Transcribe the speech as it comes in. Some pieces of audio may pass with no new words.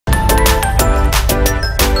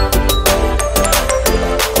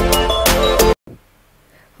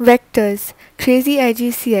Vectors, Crazy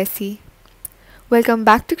IGCSE. Welcome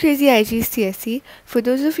back to Crazy IGCSE. For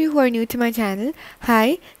those of you who are new to my channel,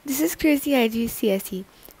 hi, this is Crazy IGCSE,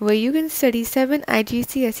 where you can study 7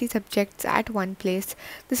 IGCSE subjects at one place.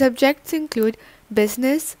 The subjects include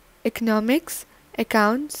business, economics,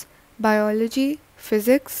 accounts, biology,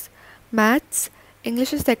 physics, maths,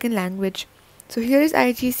 English as second language. So here is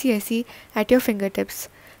IGCSE at your fingertips.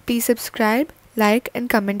 Please subscribe, like and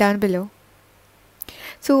comment down below.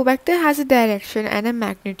 So vector has a direction and a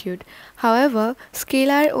magnitude. However,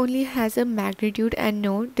 scalar only has a magnitude and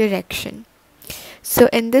no direction. So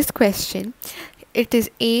in this question, it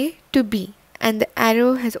is A to B and the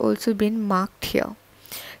arrow has also been marked here.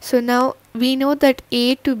 So now we know that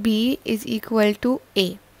A to B is equal to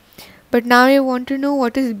A. But now I want to know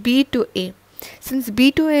what is B to A. Since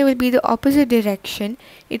B to A will be the opposite direction,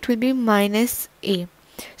 it will be minus A.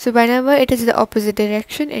 So whenever it is the opposite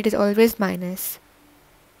direction, it is always minus.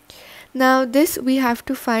 Now this we have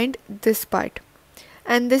to find this part,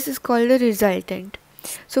 and this is called a resultant.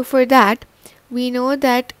 So for that we know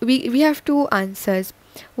that we have two answers,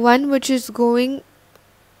 one which is going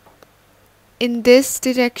in this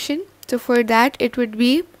direction. So for that it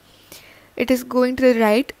is going to the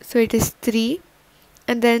right, so it is 3,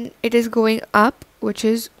 and then it is going up, which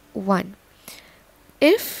is 1.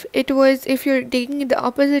 If you're taking it the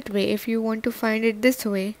opposite way, if you want to find it this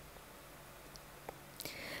way,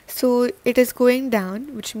 so it is going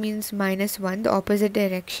down, which means minus 1, the opposite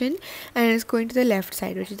direction, and it is going to the left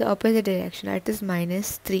side, which is the opposite direction, that is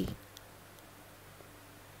minus 3.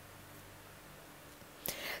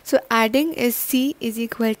 So adding is C is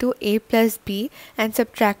equal to A plus B, and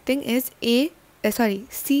subtracting is C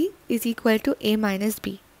is equal to A minus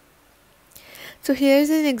B. So here is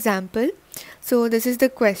an example. So this is the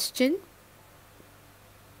question,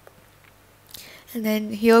 and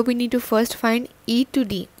then here we need to first find E to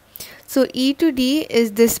D. So E to D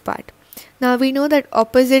is this part. Now we know that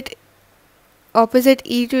opposite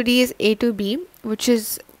E to D is A to B, which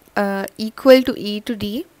is equal to E to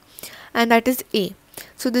D, and that is A.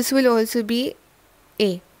 So this will also be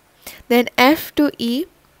A. Then F to E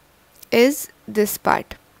is this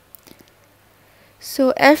part.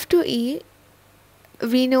 So F to E,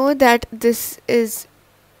 we know that this is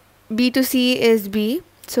B to C is B,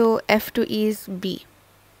 so F to E is B.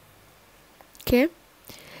 Okay.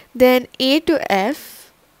 Then A to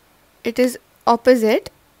F, it is opposite,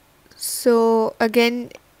 so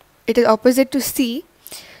again it is opposite to C,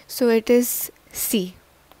 so it is C.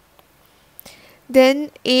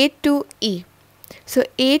 Then A to E, so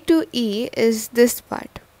A to E is this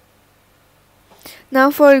part.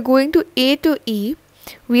 Now for going to A to E,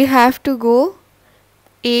 we have to go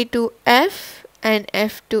A to F and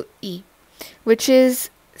F to E, which is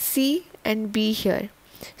C and B here.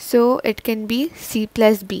 So it can be C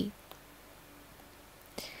plus B.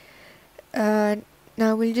 Now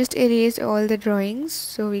we'll just erase all the drawings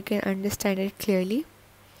so we can understand it clearly.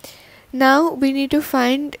 Now we need to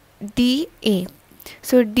find DA.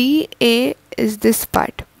 So DA is this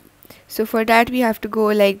part. So for that we have to go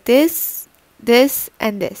like this, this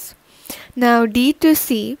and this. Now D to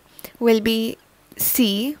C will be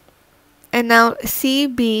C, and now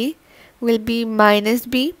CB will be minus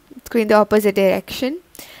B. It's going the opposite direction,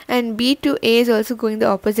 and B to A is also going the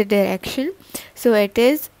opposite direction, so it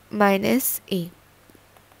is minus A.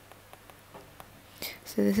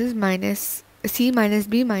 So this is minus C minus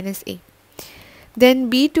B minus A. Then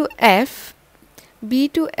B to F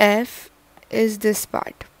is this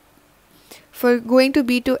part. For going to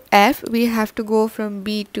B to F, we have to go from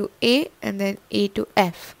B to A and then A to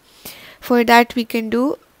F. For that we can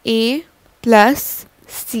do A plus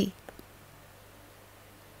C.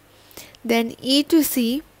 Then E to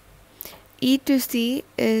C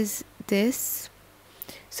is this.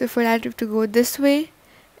 So for that we have to go this way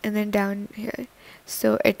and then down here.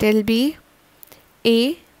 So it will be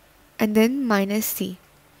A and then minus C.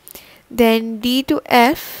 Then D to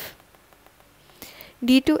F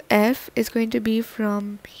is going to be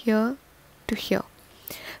from here to here.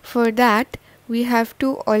 For that we have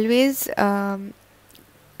to always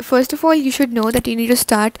first of all, you should know that you need to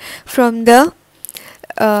start from the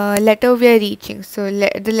letter we are reaching. So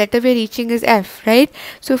the letter we are reaching is F, right?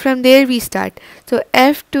 So from there we start. So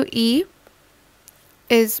F to E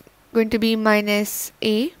is going to be minus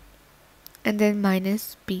A and then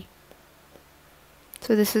minus B.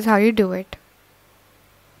 So this is how you do it.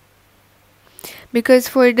 Because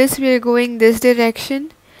for this we are going this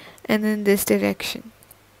direction and then this direction.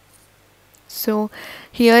 So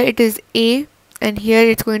here it is A, and here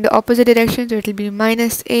it's going the opposite direction, so it will be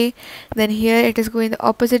minus A. Then here it is going the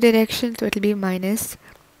opposite direction, so it will be minus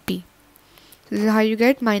B. This is how you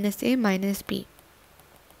get minus a minus b.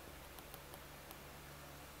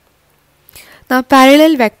 Now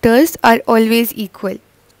parallel vectors are always equal.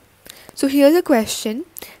 So here's a question.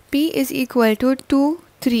 P is equal to 2,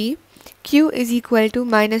 3. Q is equal to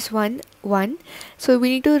minus 1, 1. So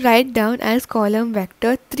we need to write down as column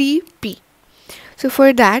vector 3p. So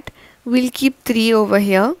for that, we'll keep 3 over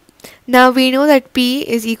here. Now we know that P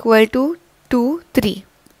is equal to 2, 3.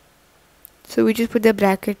 So we just put the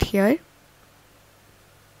bracket here.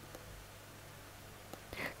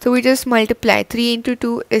 So we just multiply. 3 into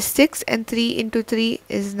 2 is 6 and 3 into 3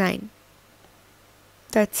 is 9.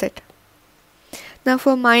 That's it. Now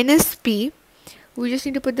for minus P, we just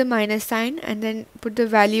need to put the minus sign and then put the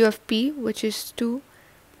value of P, which is 2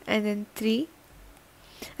 and then 3.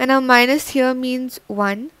 And now minus here means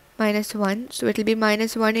 1, minus 1. So it will be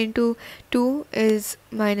minus 1 into 2 is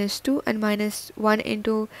minus 2 and minus 1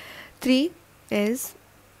 into 3 is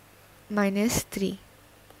minus 3.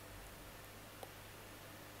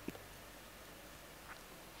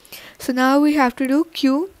 So now we have to do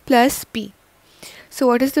Q plus P. So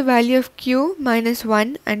what is the value of Q? Minus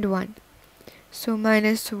 1 and 1. So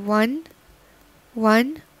minus 1,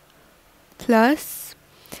 1 plus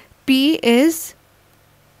P is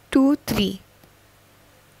 2, 3.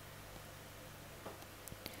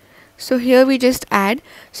 So here we just add.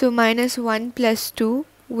 So minus 1 plus 2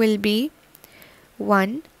 will be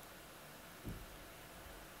 1.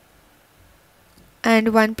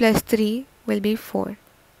 And 1 plus 3 will be 4.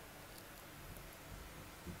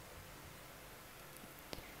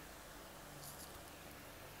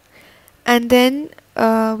 And then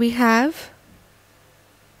we have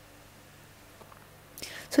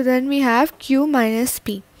Q minus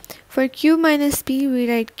P. For Q minus P, we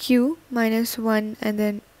write Q minus 1 and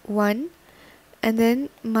then 1 and then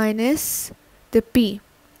minus the P,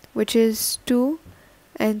 which is 2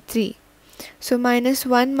 and 3. So minus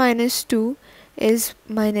 1 minus 2 is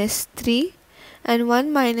minus 3 and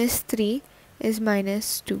 1 minus 3 is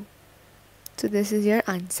minus 2. So this is your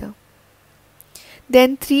answer.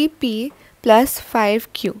 Then 3P plus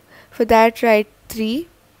 5Q. For that, write 3.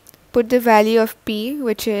 Put the value of P,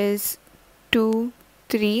 which is 2,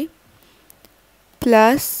 3,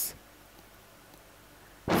 plus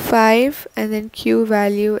 5, and then Q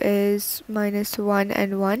value is minus 1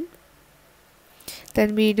 and 1.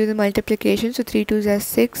 Then we do the multiplication. So 3 2s are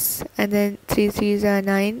 6, and then 3 3s are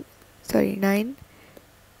 9. Sorry, 9.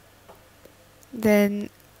 Then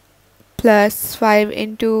plus 5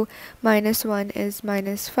 into minus 1 is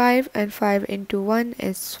minus 5 and 5 into 1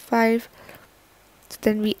 is 5. So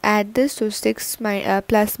then we add this. So 6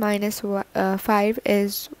 plus minus 5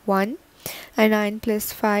 is 1 and 9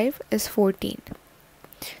 plus 5 is 14.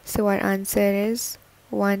 So our answer is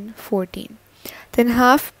 114. Then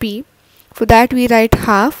half P. For that we write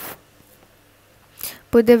half.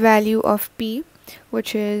 Put the value of P,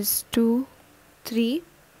 which is 2, 3.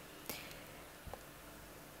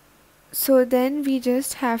 So then we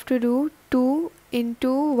just have to do 2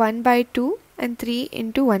 into 1 by 2 and 3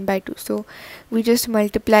 into 1 by 2. So we just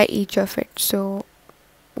multiply each of it. So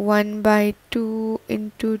 1 by 2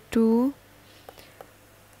 into 2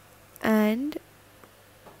 and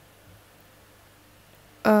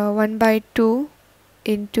 1 by 2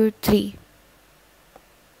 into 3.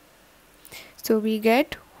 So we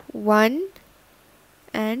get 1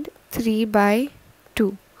 and 3 by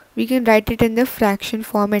 2. We can write it in the fraction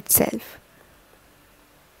form itself.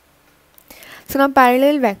 So now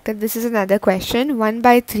parallel vector, this is another question. 1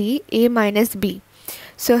 by 3 a minus b.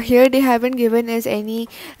 So here they haven't given us any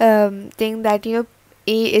thing that a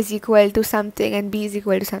is equal to something and b is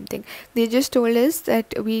equal to something. They just told us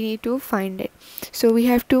that we need to find it. So we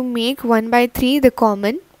have to make 1 by 3 the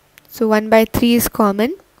common. So 1 by 3 is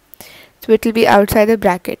common. So it will be outside the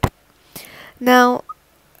bracket. Now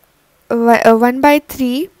 1 by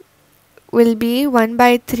 3 will be 1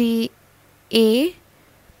 by 3a,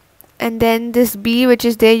 and then this b which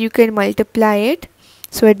is there, you can multiply it.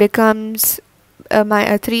 So it becomes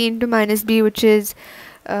 3 into minus b, which is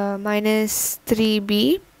minus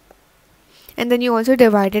 3b, and then you also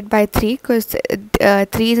divide it by 3 because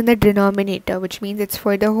 3 is in the denominator, which means it's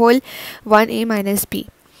for the whole 1a minus b.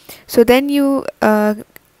 So then you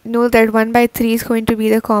know that 1 by 3 is going to be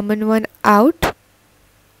the common one out.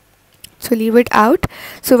 So leave it out.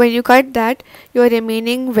 So when you cut that, you're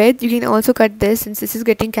remaining with, you can also cut this since this is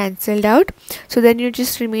getting cancelled out. So then you're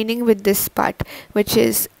just remaining with this part, which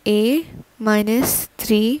is a minus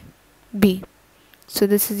 3b. So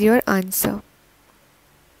this is your answer.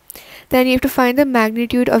 Then you have to find the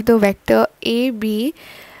magnitude of the vector AB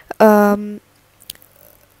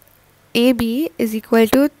AB is equal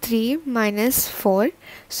to 3 minus 4.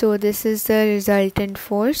 So this is the resultant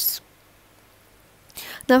force.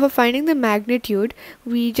 Now for finding the magnitude,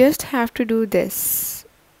 we just have to do this.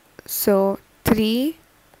 So 3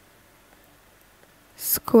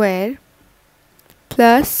 square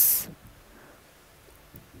plus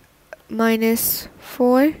minus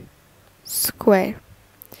 4 square.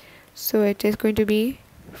 So it is going to be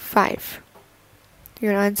 5.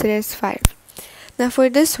 Your answer is 5. Now for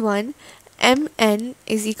this one, mn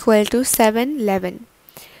is equal to 711.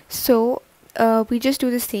 So we just do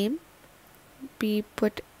the same. We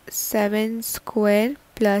put 7 square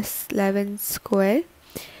plus 11 square,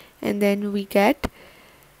 and then we get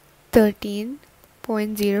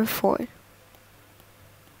 13.04.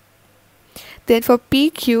 Then for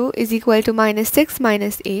PQ is equal to minus 6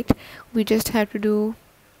 minus 8, we just have to do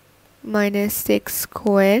minus 6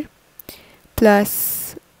 square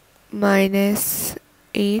plus minus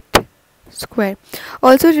 8 square.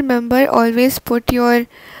 Also remember, always put your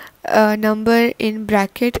number in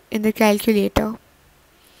bracket in the calculator.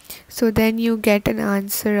 So then you get an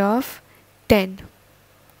answer of 10.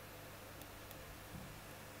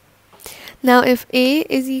 Now if A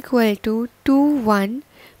is equal to 2, 1,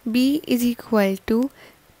 B is equal to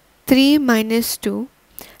 3 minus 2,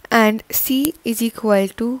 and C is equal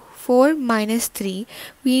to 4 minus 3,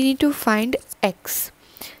 we need to find X.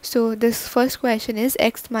 So this first question is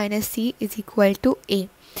X minus C is equal to A.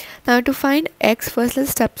 Now to find X, first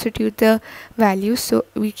let's substitute the values. So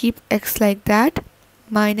we keep X like that,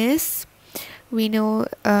 minus, we know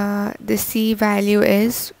the C value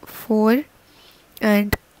is 4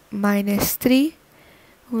 and minus 3,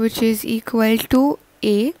 which is equal to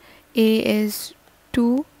A. A is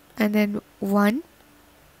 2 and then 1.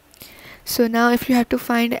 So now if you have to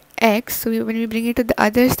find X, so when we bring it to the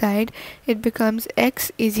other side, it becomes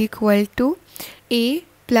X is equal to A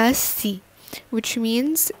plus C, which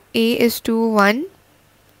means A is 2, 1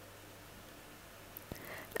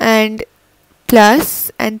 and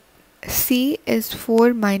plus, and C is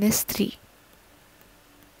 4 minus 3.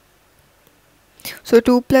 So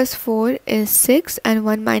 2 plus 4 is 6 and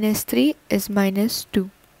 1 minus 3 is minus 2.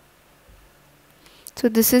 So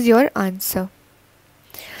this is your answer.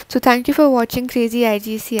 So thank you for watching Crazy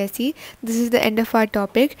IGCSE. This is the end of our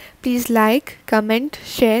topic. Please like, comment,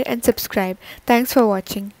 share and subscribe. Thanks for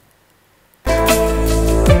watching.